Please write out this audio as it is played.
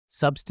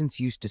Substance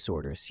use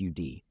disorder,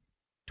 SUD.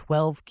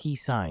 12 key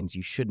signs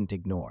you shouldn't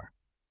ignore.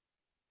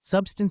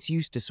 Substance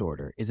use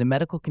disorder is a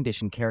medical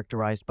condition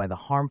characterized by the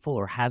harmful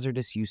or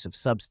hazardous use of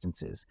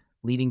substances,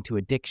 leading to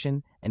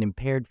addiction and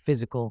impaired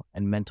physical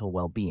and mental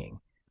well-being.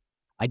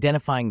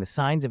 Identifying the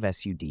signs of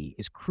SUD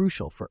is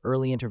crucial for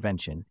early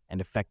intervention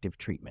and effective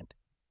treatment.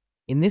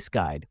 In this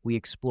guide, we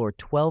explore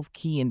 12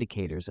 key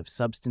indicators of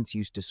substance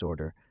use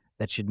disorder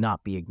that should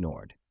not be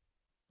ignored.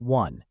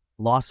 1.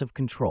 Loss of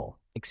control.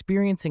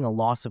 Experiencing a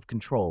loss of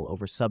control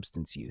over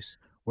substance use,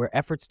 where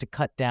efforts to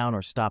cut down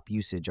or stop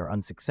usage are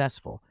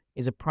unsuccessful,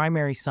 is a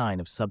primary sign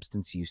of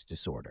substance use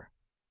disorder.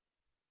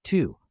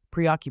 2.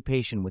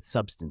 Preoccupation with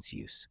substance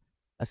use.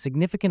 A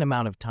significant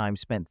amount of time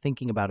spent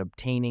thinking about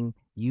obtaining,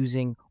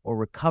 using, or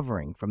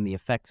recovering from the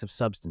effects of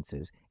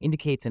substances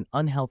indicates an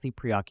unhealthy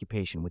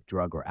preoccupation with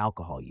drug or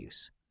alcohol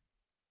use.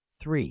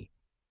 3.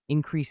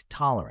 Increased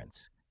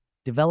tolerance.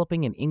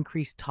 Developing an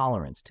increased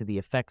tolerance to the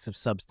effects of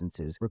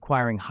substances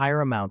requiring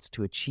higher amounts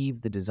to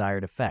achieve the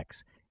desired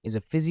effects is a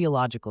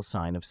physiological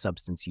sign of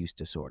substance use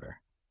disorder.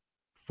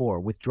 4.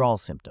 Withdrawal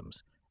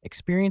symptoms.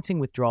 Experiencing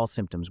withdrawal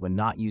symptoms when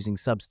not using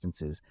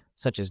substances,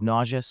 such as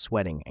nausea,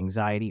 sweating,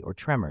 anxiety, or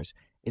tremors,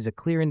 is a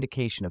clear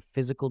indication of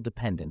physical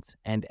dependence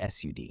and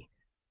SUD.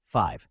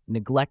 5.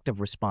 Neglect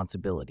of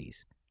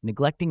responsibilities.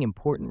 Neglecting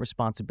important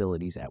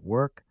responsibilities at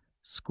work,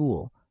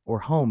 school, or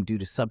home due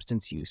to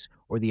substance use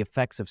or the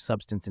effects of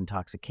substance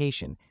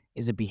intoxication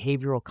is a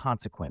behavioral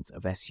consequence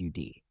of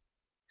SUD.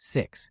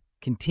 6.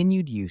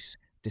 Continued use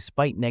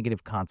despite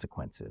negative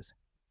consequences.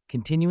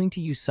 Continuing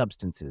to use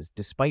substances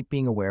despite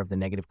being aware of the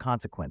negative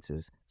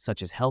consequences,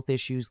 such as health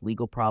issues,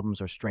 legal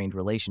problems, or strained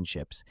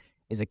relationships,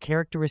 is a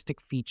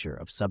characteristic feature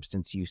of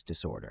substance use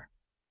disorder.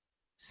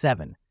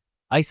 7.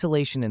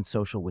 Isolation and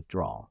social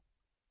withdrawal.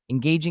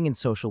 Engaging in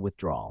social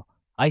withdrawal,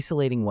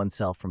 isolating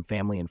oneself from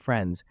family and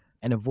friends,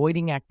 and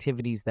avoiding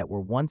activities that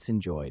were once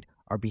enjoyed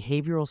are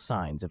behavioral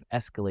signs of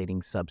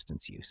escalating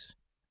substance use.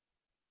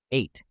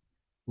 8.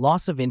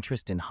 Loss of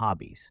interest in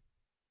hobbies.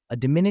 A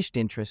diminished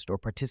interest or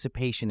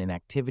participation in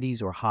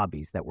activities or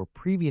hobbies that were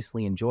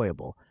previously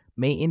enjoyable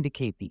may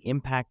indicate the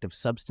impact of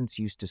substance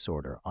use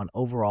disorder on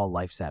overall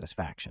life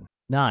satisfaction.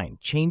 9.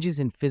 Changes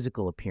in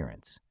physical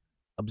appearance.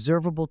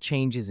 Observable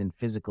changes in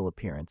physical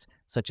appearance,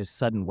 such as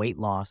sudden weight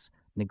loss,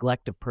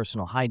 neglect of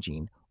personal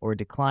hygiene, or a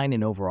decline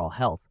in overall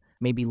health,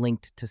 may be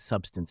linked to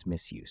substance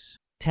misuse.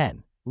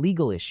 10.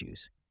 Legal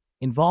issues.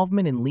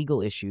 Involvement in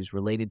legal issues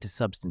related to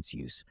substance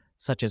use,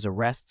 such as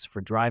arrests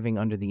for driving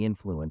under the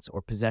influence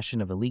or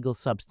possession of illegal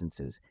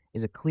substances,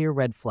 is a clear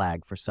red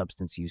flag for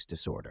substance use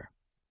disorder.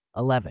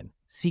 11.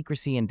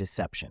 Secrecy and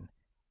deception.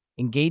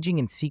 Engaging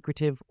in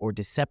secretive or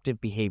deceptive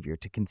behavior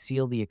to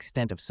conceal the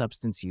extent of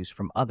substance use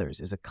from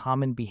others is a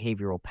common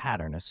behavioral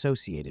pattern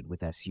associated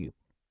with SU.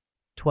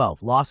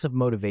 12. Loss of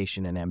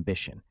motivation and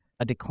ambition.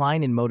 A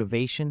decline in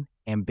motivation,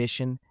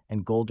 ambition,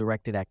 and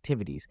goal-directed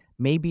activities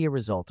may be a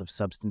result of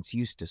substance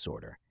use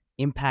disorder,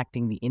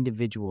 impacting the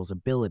individual's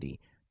ability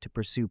to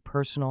pursue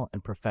personal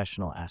and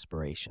professional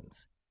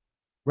aspirations.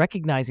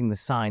 Recognizing the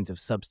signs of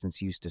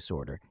substance use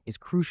disorder is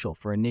crucial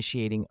for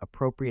initiating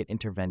appropriate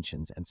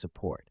interventions and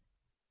support.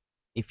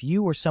 If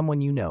you or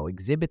someone you know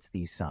exhibits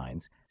these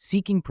signs,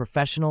 seeking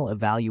professional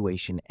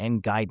evaluation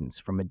and guidance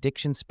from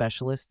addiction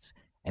specialists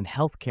and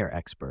healthcare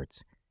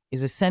experts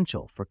is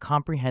essential for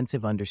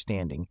comprehensive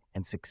understanding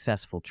and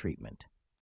successful treatment.